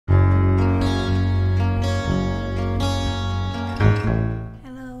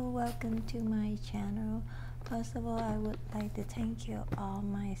welcome to my channel. First of all, I would like to thank you all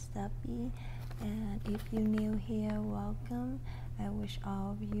my stubby, and if you're new here, welcome. I wish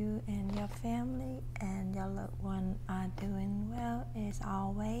all of you and your family and your loved one are doing well as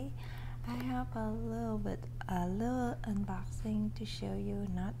always. I have a little unboxing to show you,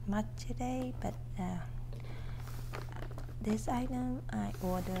 not much today, but this item I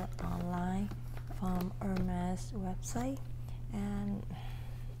ordered online from Hermès website, and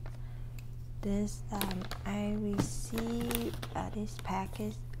this I received this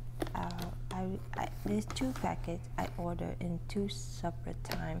package. There's two packages I ordered in two separate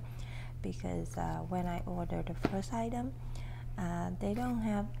times because when I ordered the first item, they don't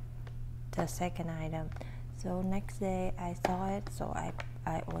have the second item. So next day I saw it, so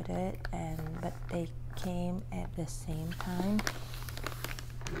I ordered it, but they came at the same time,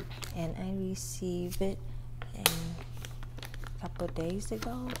 and I received it a couple of days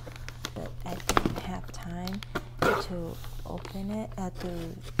ago, but I didn't have time to open it,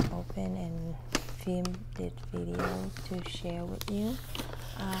 and film this video to share with you.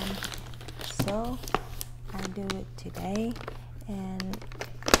 So I do it today, and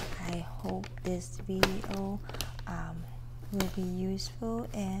I hope this video will be useful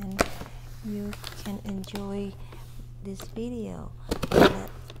and you can enjoy this video.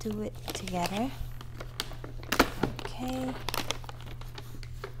 Let's do it together. Okay.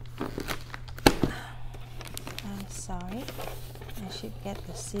 I'm sorry. I should get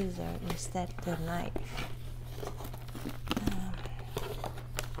the scissor instead of the knife.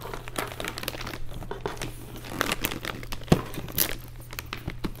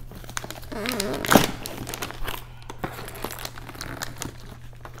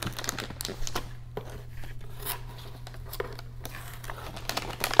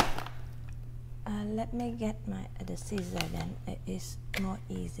 Let me get the scissor, then it is more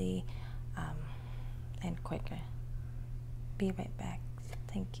easy and quicker. Be right back.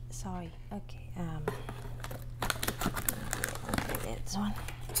 Thank you. Sorry. Okay. Okay, this one.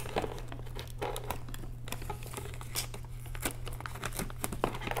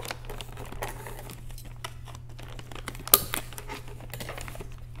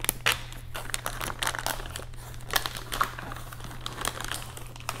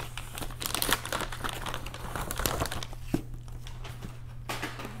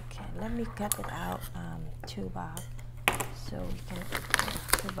 Let me cut it out two box so we can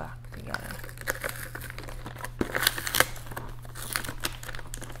put two box together.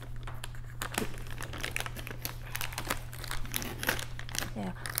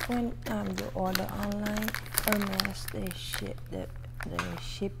 Yeah, when you order online, Hermès they ship the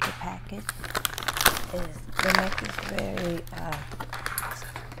package. They make it very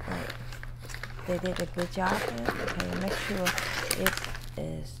like they did a good job. Okay, make sure it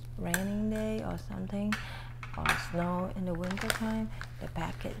is raining day or something, or snow in the winter time, the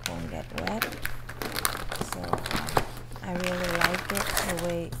packet won't get wet. So I really like it the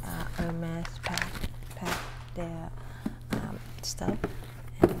way Hermès pack their stuff.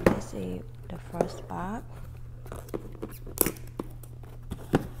 And this is the first box.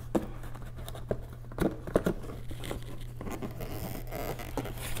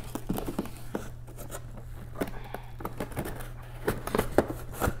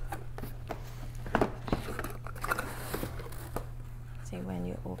 When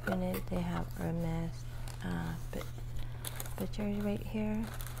you open it, they have Hermès pictures right here.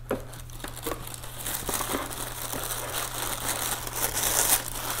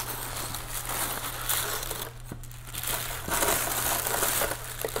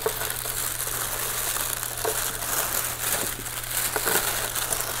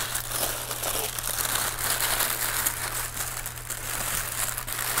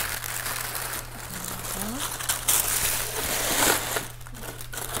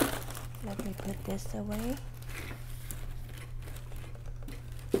 Let me put this away.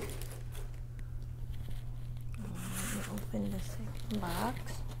 Let me open the second box.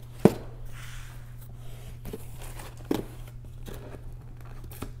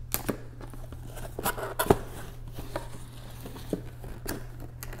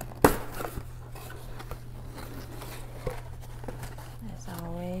 As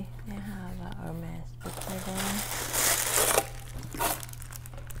always, they have a Hermès picture there.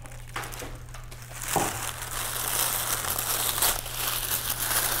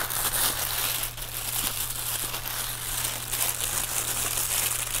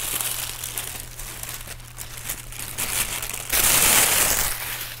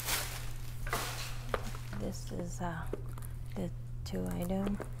 This is the two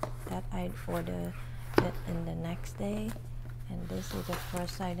items that I ordered it in the next day, and this is the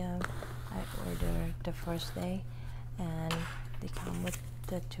first item I ordered the first day, and they come with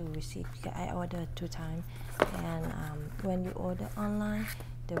the 2 receipts. I ordered 2 times, and when you order online,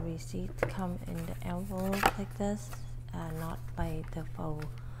 the receipt come in the envelope like this, not like the full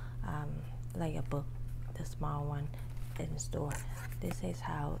like a book, the small one in store. This is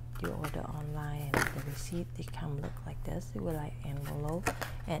how you order online, and the receipt they come look like this. It will like envelope,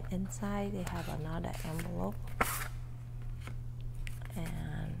 and inside they have another envelope,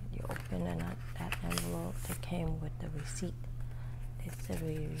 and you open that envelope that came with the receipt. This is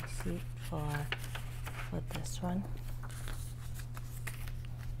the receipt for this one.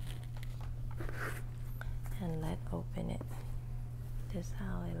 And let's open it. This is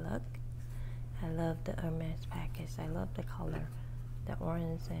how it look. I love the Hermès package. I love the color. The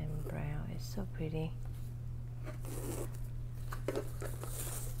orange and brown is so pretty.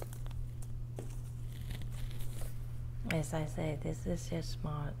 As I said, this is just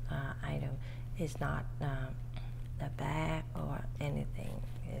small item. It's not a bag or anything.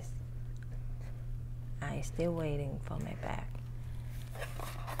 I'm still waiting for my bag.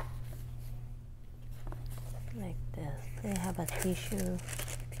 Like this. They have a tissue.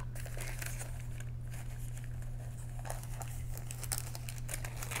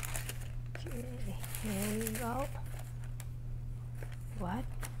 Okay, here we go. What?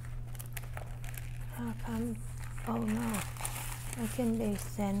 How come? Oh no. How can they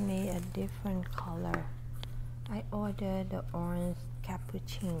send me a different color? I ordered the orange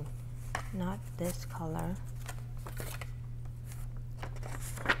cappuccino, not this color.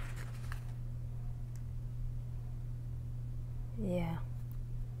 Yeah,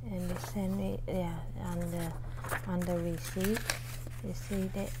 and they send me, yeah, on the receipt. You see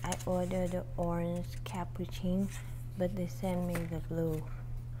that I ordered the orange cappuccino, but they send me the blue.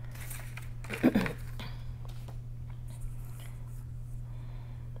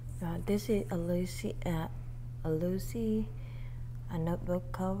 This is a ULYSSE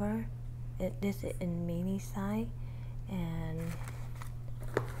notebook cover. This is in mini size, and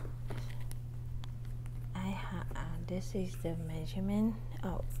this is the measurement.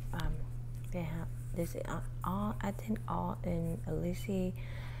 Oh, they have this is all. I think all in ULYSSE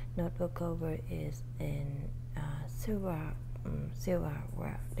notebook cover is in silver.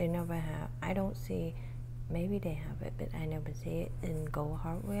 Well, they never have. I don't see. Maybe they have it, but I never see it in gold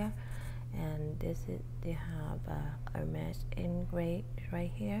hardware. And this is, they have Hermès engraved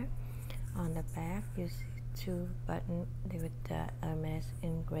right here. On the back, you see 2 buttons with the Hermès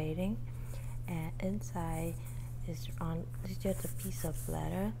engraving, and inside is it's just a piece of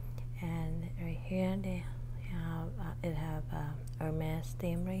leather. And right here they have it have Hermès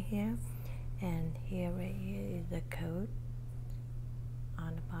stamp right here, and here right here is the code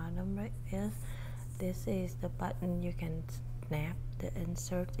on the bottom right here. This is the button you can snap the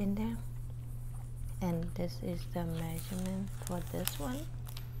insert in there, and this is the measurement for this one.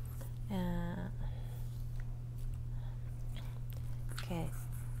 Okay,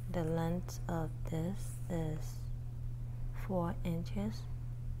 the length of this is 4 inches,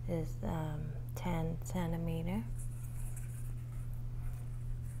 is 10 centimeter,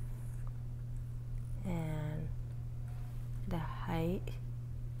 and the height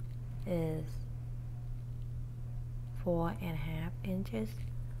is 4.5 inches,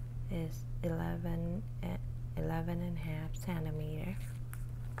 is 11 and a half centimeter.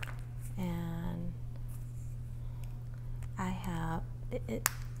 And I have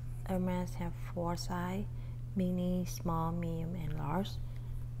Hermès have 4 size: mini, small, medium, and large.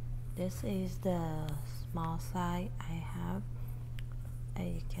 This is the small size I have. As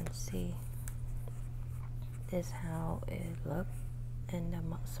you can see, this is how it looks in the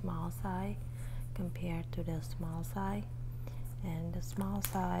small size compared to the small size. And the small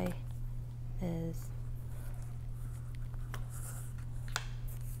size is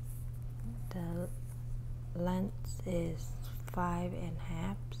the length is 5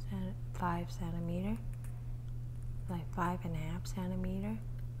 centimeter, like 5.5 centimeter,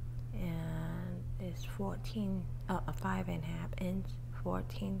 and it's 5.5 inch,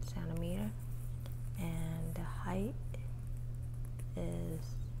 14 centimeter, and the height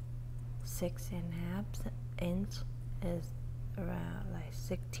is 6.5 inch, is around like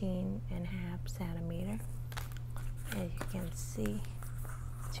 16.5 centimeter. As you can see,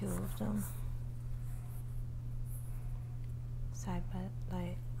 2 of them side by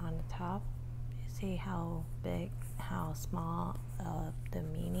like on the top. You see how big, how small of the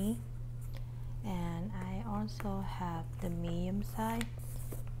mini. And I also have the medium size.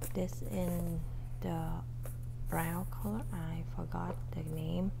 This in the brown color. I forgot the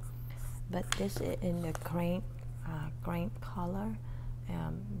name, but this is in the cream grain color.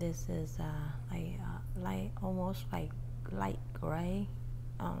 This is light, almost like light gray.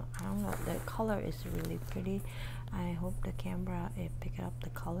 I don't know, the color is really pretty. I hope the camera it pick up the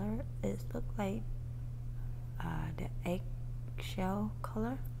color. It looks like the eggshell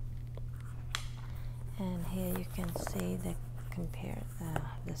color. And here you can see the compare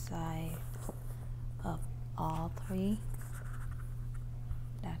the size of all three.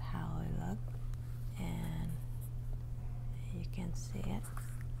 That's how it looks, and you can see it.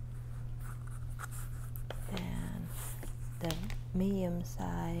 And the medium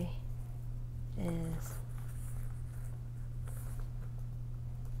size is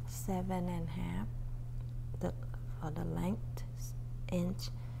 7.5 for the length inch,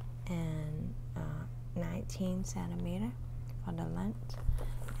 and 19 centimeter for the length,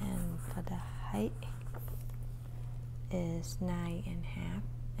 and for the height is 9.5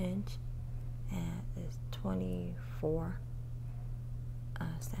 inch, and is 24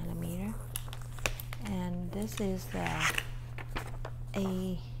 centimeter. And this is the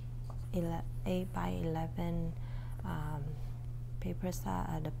 8 by 11 paper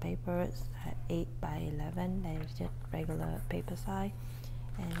size. The paper is 8 by 11. That is just regular paper size,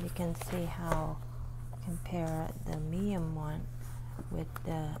 and you can see how compare the medium one with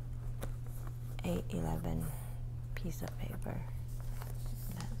the 8/11 piece of paper.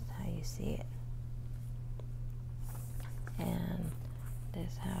 That's how you see it. And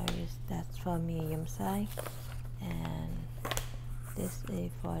that's how that's for medium size, and this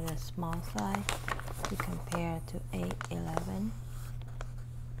is for the small size to compare to 8/11,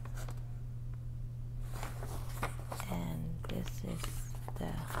 and this is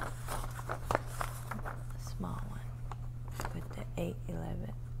the small one with the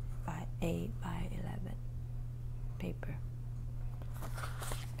 8/11 by 8 by 11 paper.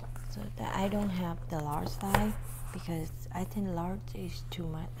 So that I don't have the large size because I think large is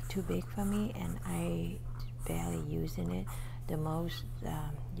too big for me, and I barely using it. The most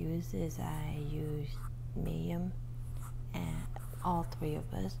use is I use medium, and all three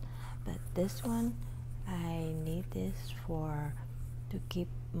of us. But this one, I need this to keep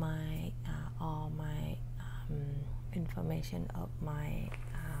my all my information of my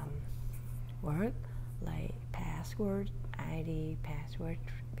work, like password, ID, password,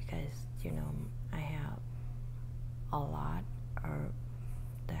 because you know I have a lot or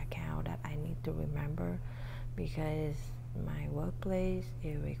the account that I need to remember, because my workplace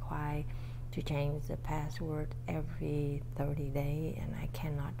it requires to change the password every 30 days, and I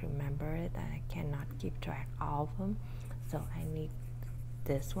cannot remember it. I cannot keep track of all of them, so I need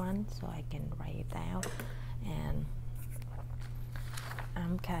this one so I can write it down. And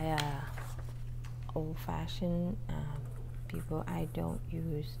I'm kind of old-fashioned people. I don't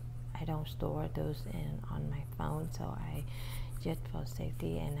store those on my phone, so I just for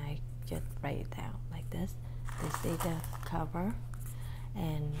safety, and I just write it down like this. This is the cover,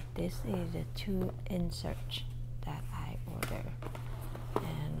 and this is the 2 inserts that I ordered.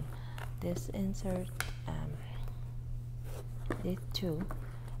 And this insert is 2,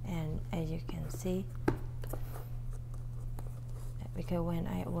 and as you can see, because when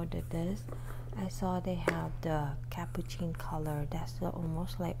I ordered this, I saw they have the cappuccino color that's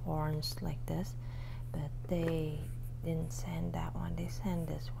almost like orange like this, but they didn't send that one. They sent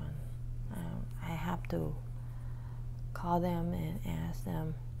this one. I have to call them and ask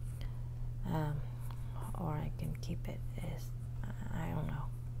them, or I can keep it as I don't know.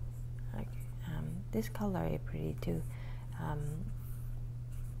 Okay. This color is pretty too,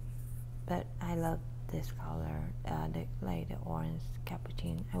 but I love this color, like the orange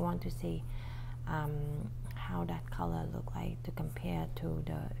cappuccino. I want to see how that color look like to compare to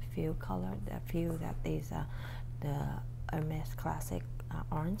the field color, the field that is the Hermès classic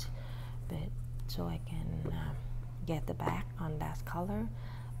orange, but so I can get the back on that color.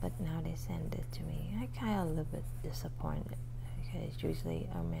 But now they send it to me. I kind of a little bit disappointed, because usually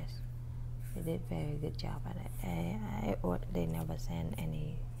Hermès they did very good job at it. They never send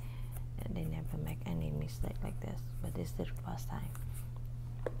any. They never make any mistake like this, but this is the first time.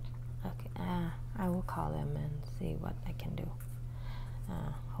 Okay, I will call them and see what I can do.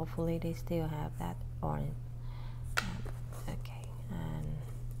 Hopefully they still have that orange. Okay, and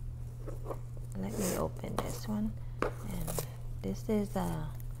let me open this one. And this is the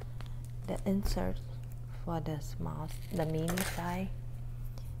insert for the mini size.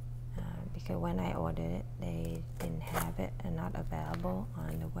 Because when I ordered it, they didn't have it and not available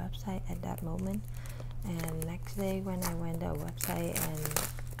on the website at that moment. And next day when I went to the website and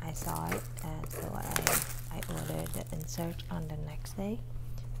I saw it, so I ordered the insert on the next day.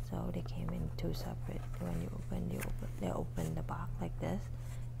 So they came in two separate. When they open the box like this.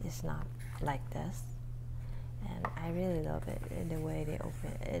 It's not like this, and I really love it the way they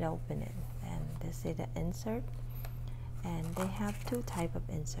open it. And this is the insert, and they have two type of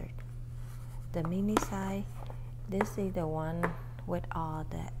insert. The mini size, this is the one with all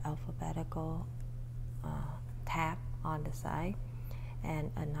the alphabetical tab on the side,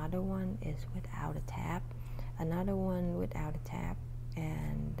 and another one is without a tab, another one without a tab,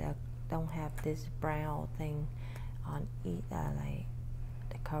 and don't have this brown thing on like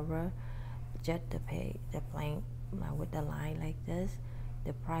the cover, just the page, the blank with the line like this.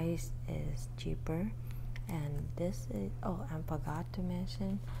 The price is cheaper, and this is, oh, I forgot to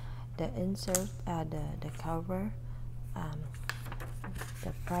mention the insert, the cover.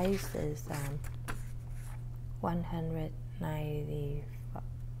 The price is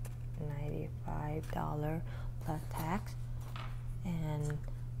 $195 plus tax, and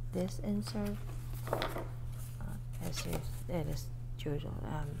this insert, it is usual.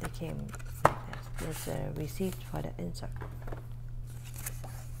 They came like this. There's a receipt for the insert,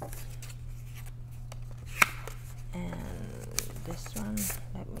 and this one,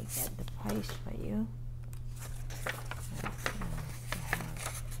 let me get the price for you. I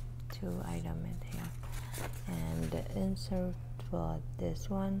have two items in here, and the insert for this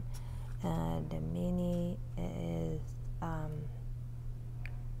one, the mini is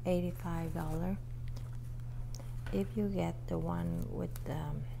 $85. If you get the one with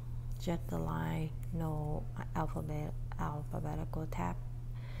just the line, no alphabetical tab,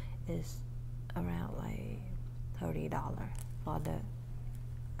 is around like $30 for the.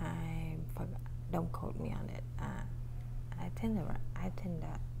 I forgot, don't quote me on it. I think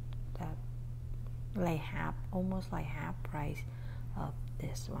that like half, almost like half price of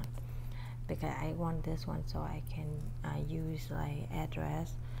this one, because I want this one so I can use like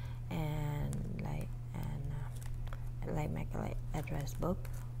address and like make a like address book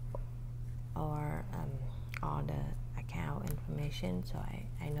or all the account information, so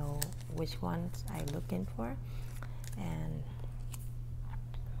I know which ones I'm looking for. And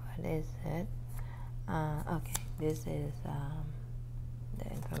what is it? Okay, this is the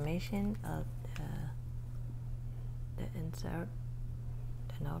information of the insert,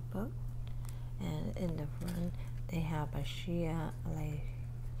 the notebook, and in the front they have a sheer like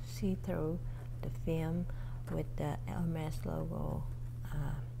see-through the film with the Hermès logo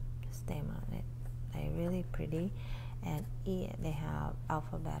stamp on it. They're really pretty, and they have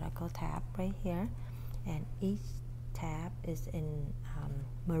alphabetical tab right here, and each tab is in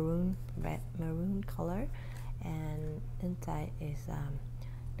maroon color, and inside is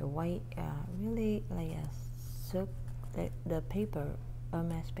the white, really like a silk. The paper,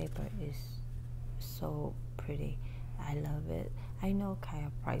 Hermès paper, is so pretty. I love it. I know kind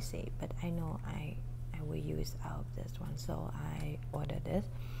of pricey, but I know I will use out this one, so I ordered this.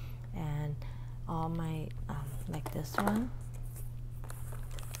 And all my like this one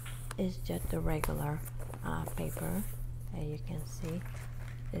is just the regular paper, as you can see.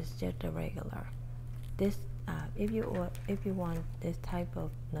 It's just the regular. This if you want this type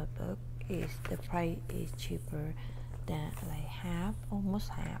of notebook, is the price is cheaper than like half, almost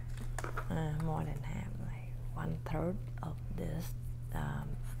half, more than half, like 1/3 of this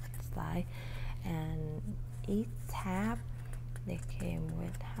size. And each tab, they came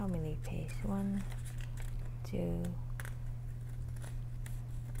with how many pages? 1, 2,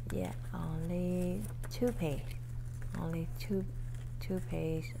 yeah, only 2 pages. Only two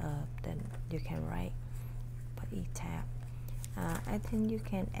pages that you can write for each tab. I think you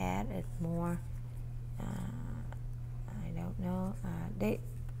can add it more. I don't know. They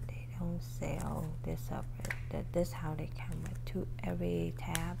don't sell this separate. This how they come with two. Every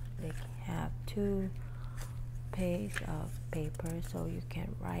tab they have 2 pages of paper, so you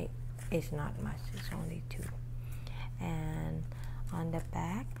can write. It's not much. It's only 2. And on the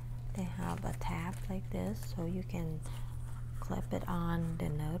back, they have a tab like this, so you can clip it on the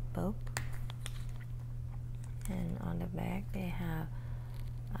notebook. And on the back, they have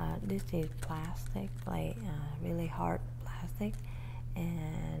this is plastic, like really hard plastic,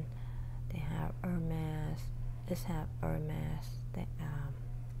 and they have Hermès. This have Hermès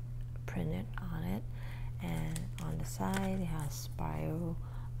printed on it, and on the side they have spiral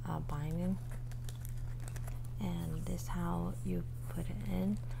binding. And this how you put it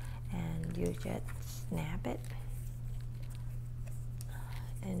in, and you just snap it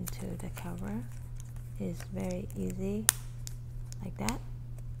into the cover. It's very easy, like that,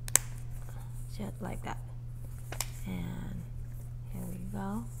 just like that. And here we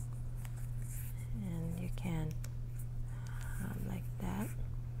go, and you can like that,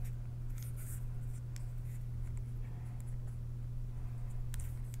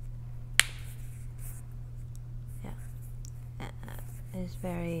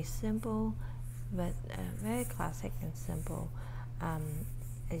 very simple, but very classic and simple.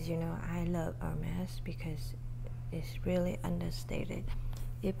 As you know, I love Hermès because it's really understated.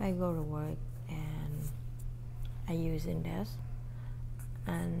 If I go to work and I using this,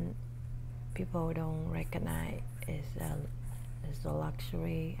 and people don't recognize is a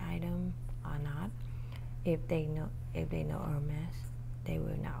luxury item or not. If they know Hermès, they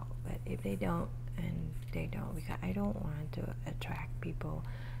will know. But if they don't, and they don't, because I don't want to attract people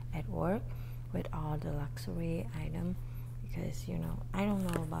at work with all the luxury item, because you know, I don't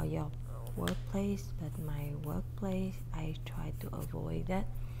know about your workplace, but my workplace, I try to avoid that.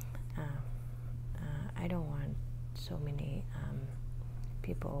 I don't want so many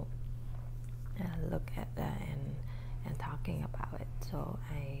people look at that and talking about it, so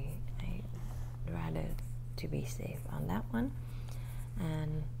I rather to be safe on that one.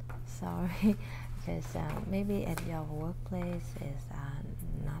 And sorry, because maybe at your workplace is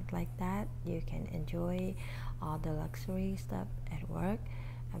not like that. You can enjoy all the luxury stuff at work,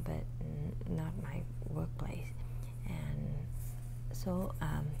 but not my workplace. And so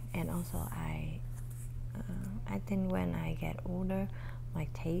and also I think when I get older, my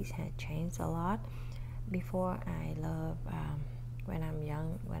taste has changed a lot. Before, I love when I'm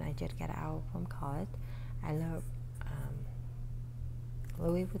young, when I just get out from college, I love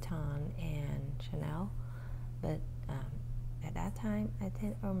Louis Vuitton and Chanel, but at that time I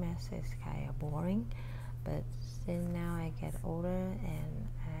think Hermès is kind of boring. But since now I get older and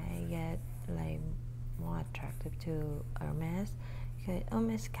I get like more attractive to Hermès, because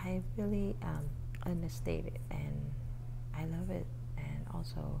Hermès kind of really understated, and I love it. And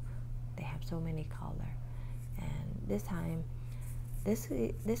also they have so many color, and this time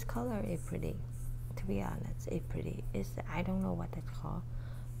this color is pretty. To be honest, it's pretty. I don't know what it's called,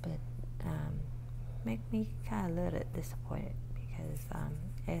 but make me kind of a little disappointed, because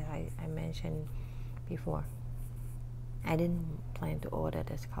as I mentioned before, I didn't plan to order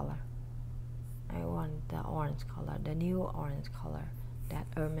this color. I want the orange color, the new orange color that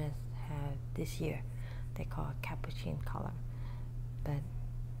Hermès have this year. They call it cappuccino color, but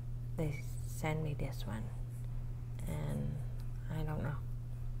they sent me this one, and I don't know.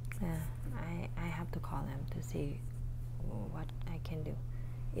 I have to call them to see what I can do.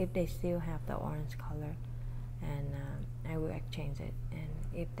 If they still have the orange color, and I will exchange it. And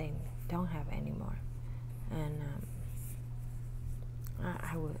if they don't have anymore, and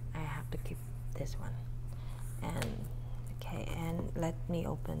I have to keep this one. And okay, and let me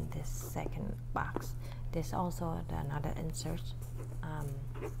open this second box. There's also another insert.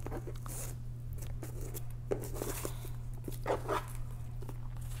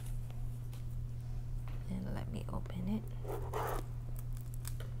 And let me open it.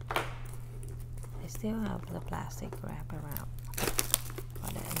 I still have the plastic wrap around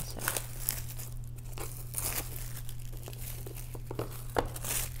for the insert.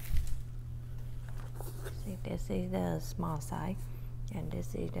 See, this is the small size, and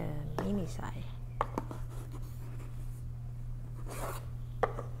this is the mini size.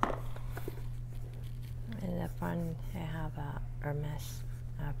 In the front, I have a Hermès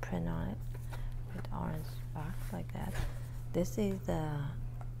print on it with orange box like that. This is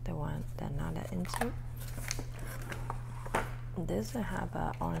the one, another insert. This will have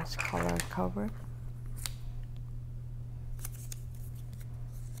a orange color cover.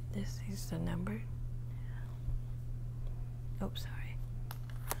 This is the number. Oh, sorry.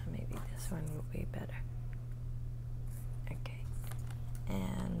 Maybe this one will be better. Okay.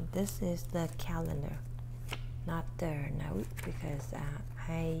 And this is the calendar, not the note, because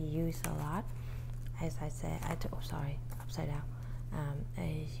I use a lot. As I said, sorry, upside down.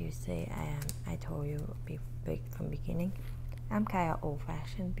 As you say, I told you from beginning, I'm kind of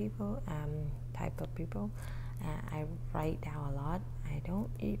old-fashioned people, type of people. I write down a lot. I don't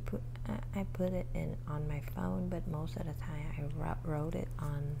put I put it in on my phone, but most of the time I wrote it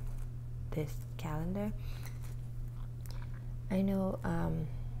on this calendar. I know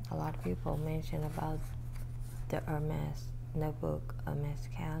a lot of people mention about the Hermès notebook, Hermès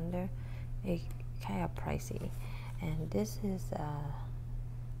calendar. It's kind of pricey, and this is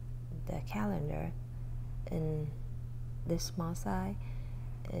the calendar in this small size.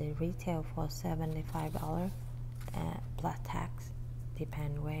 It retail for $75 plus tax,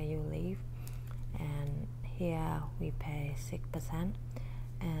 depend where you live. And here we pay 6%.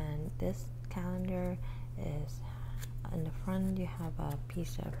 And this calendar is in the front. You have a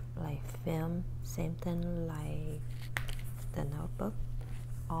piece of like film, same thing like the notebook.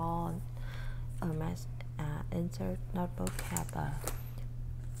 All Hermès insert notebook have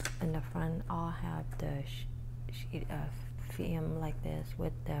in the front all have the sheet of film like this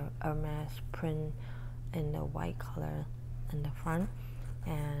with the Hermès print in the white color in the front,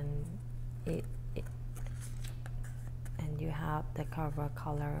 and and you have the cover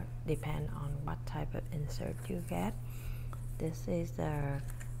color depend on what type of insert you get. This is the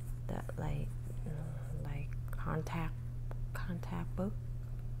like contact book.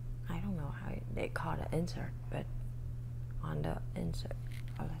 I don't know how they call the insert, but on the insert,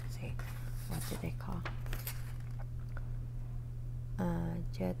 let's see, what do they call?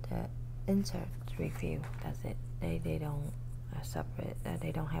 Just the insert review. That's it. They don't separate.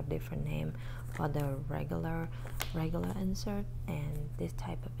 They don't have different name for the regular insert and this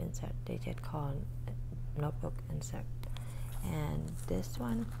type of insert. They just call notebook insert. And this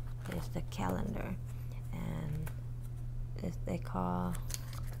one is the calendar, and they call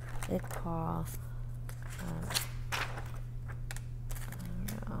it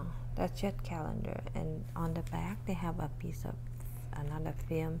that's just calendar. And on the back they have a piece of another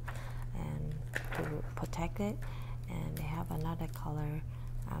film and to protect it, and they have another color,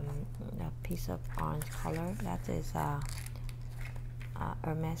 a piece of orange color. That is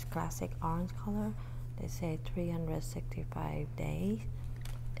Hermès classic orange color. They say 365 days.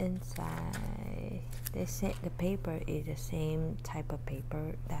 Inside they say the paper is the same type of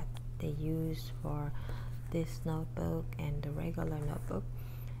paper that they use for this notebook and the regular notebook,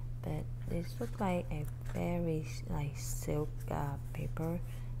 but this looks like a very like silk paper,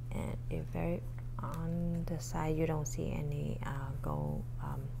 and it very on the side you don't see any gold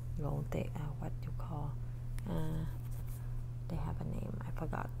what you call they have a name, I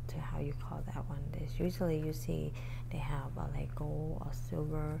forgot how you call that one. This usually you see they have like gold or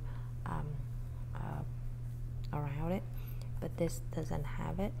silver around it, but this doesn't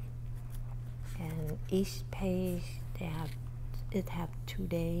have it. And each page it have 2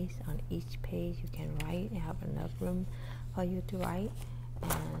 days on each page. You can write. You have enough room for you to write.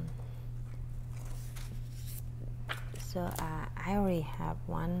 And so I already have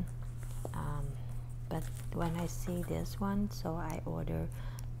one, but when I see this one, so I order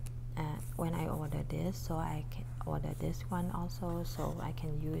when I order this, so I can order this one also, so I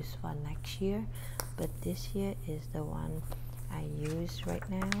can use for next year. But this year is the one I use right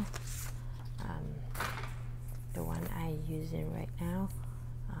now, the one I using right now,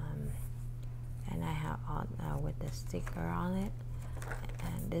 and I have on with the sticker on it,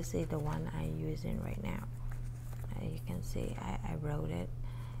 and this is the one I using right now. You can see I wrote it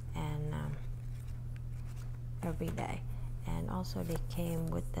and every day. And also they came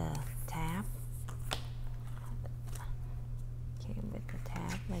with the tab,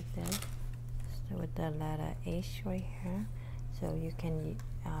 like this, so with the letter H right here, so you can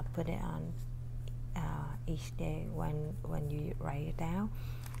put it on each day when you write it down.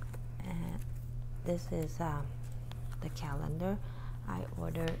 And this is the calendar I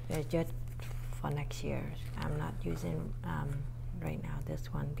ordered just for next year. I'm not using right now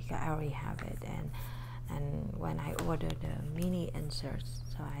this one because I already have it, and when I order the mini inserts,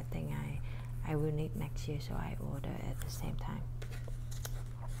 so I think I will need next year, so I order at the same time.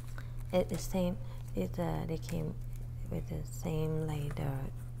 It's the same. They came with the same like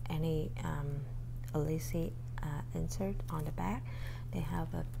any ULYSSE insert on the back. They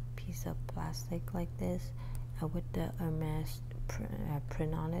have a piece of plastic like this with the Hermès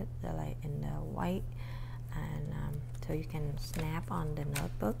print on it, like in the white, and so you can snap on the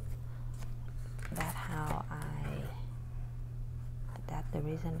notebook. That's the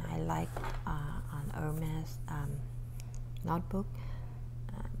reason I like on Hermès notebook.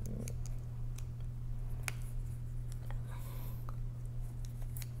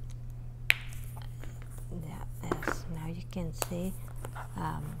 Now you can see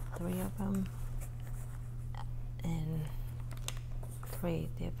 3 of them in 3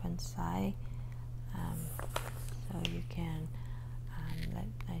 different sides, so you can let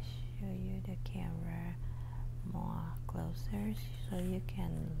me show you the camera more closer, so you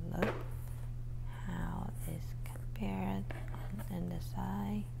can look how it's compared on the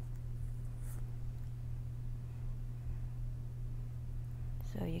side,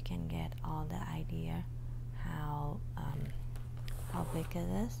 so you can get all the idea how big it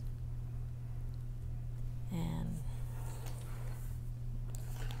is. And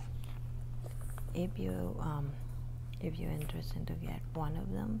if you're interested to get one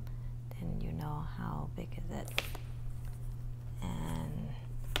of them, then you know how big is it. And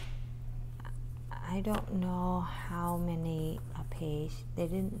I don't know how many page, they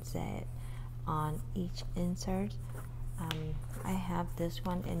didn't say it on each insert. I have this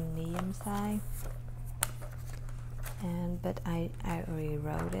one in medium size, but I already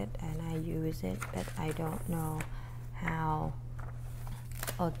wrote it and I use it, but I don't know how.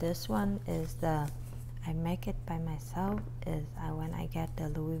 Oh, this one is I make it by myself. Is when I get the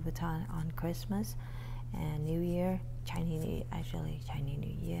Louis Vuitton on Christmas and New Year, Chinese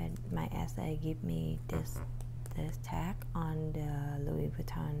New Year. My SA give me this tag on the Louis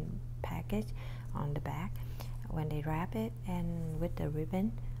Vuitton package on the back when they wrap it, and with the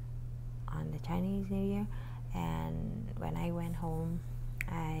ribbon on the Chinese New Year. And when I went home,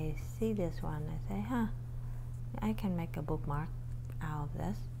 I see this one. I say, I can make a bookmark out of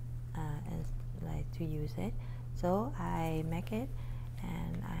this and like to use it. So I make it,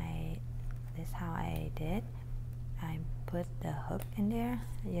 and this is how I did. I put the hook in there,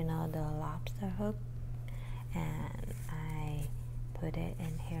 you know, the lobster hook, and I put it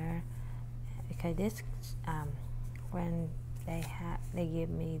in here because this when they give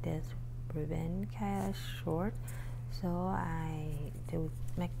me this ribbon kind of short, so I do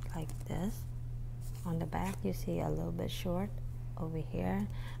make like this. On the back you see a little bit short over here,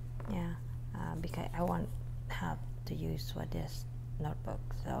 yeah, because I want have to use for this notebook.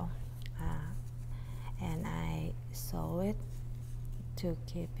 So and I sew it to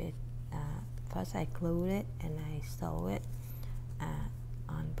keep it. First I glued it and I sew it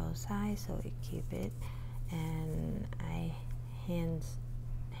on both sides so it keep it, and I hand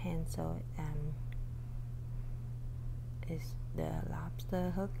sew it. Is the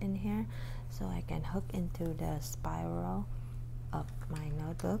lobster hook in here, so I can hook into the spiral of my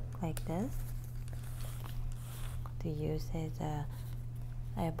notebook like this to use as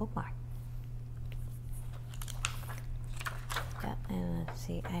a bookmark. Yeah, and let's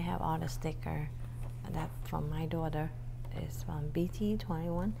see, I have all the sticker that from my daughter. It's from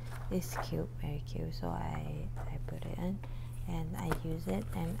BT21. It's cute, very cute. So I put it in and I use it.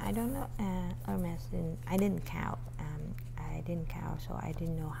 And I don't know, Hermès, I didn't count. So I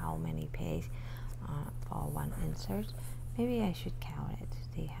didn't know how many pages for one insert. Maybe I should count it to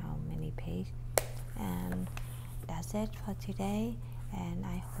see how many pages. And that's it for today. And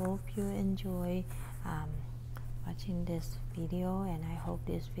I hope you enjoy watching this video, and I hope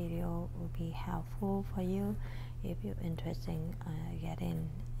this video will be helpful for you if you're interested in getting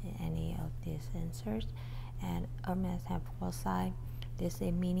any of these inserts. And Hermès have four sides. This is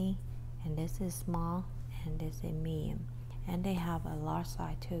a mini, and this is small, and this is a medium. And they have a large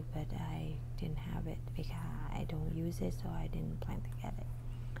size too, but I didn't have it because I don't use it, so I didn't plan to get it.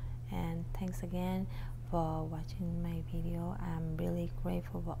 And thanks again for watching my video. I'm really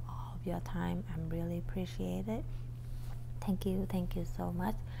grateful for all of your time. I'm really appreciate it. Thank you so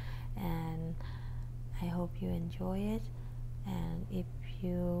much, and I hope you enjoy it. And if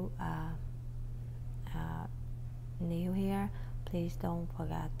you are new here, please don't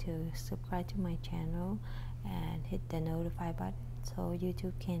forget to subscribe to my channel and hit the notify button so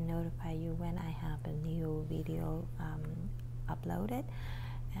YouTube can notify you when I have a new video uploaded.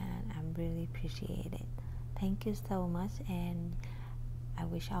 And I'm really appreciate it. Thank you so much, and I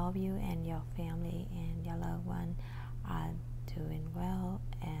wish all of you and your family and your loved one are doing well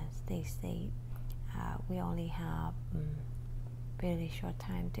and stay safe. We only have really short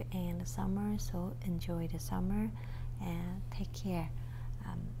time to end the summer, so enjoy the summer and take care.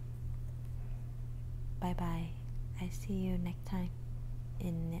 Bye bye. I see you next time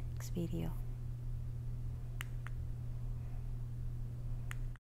in next video.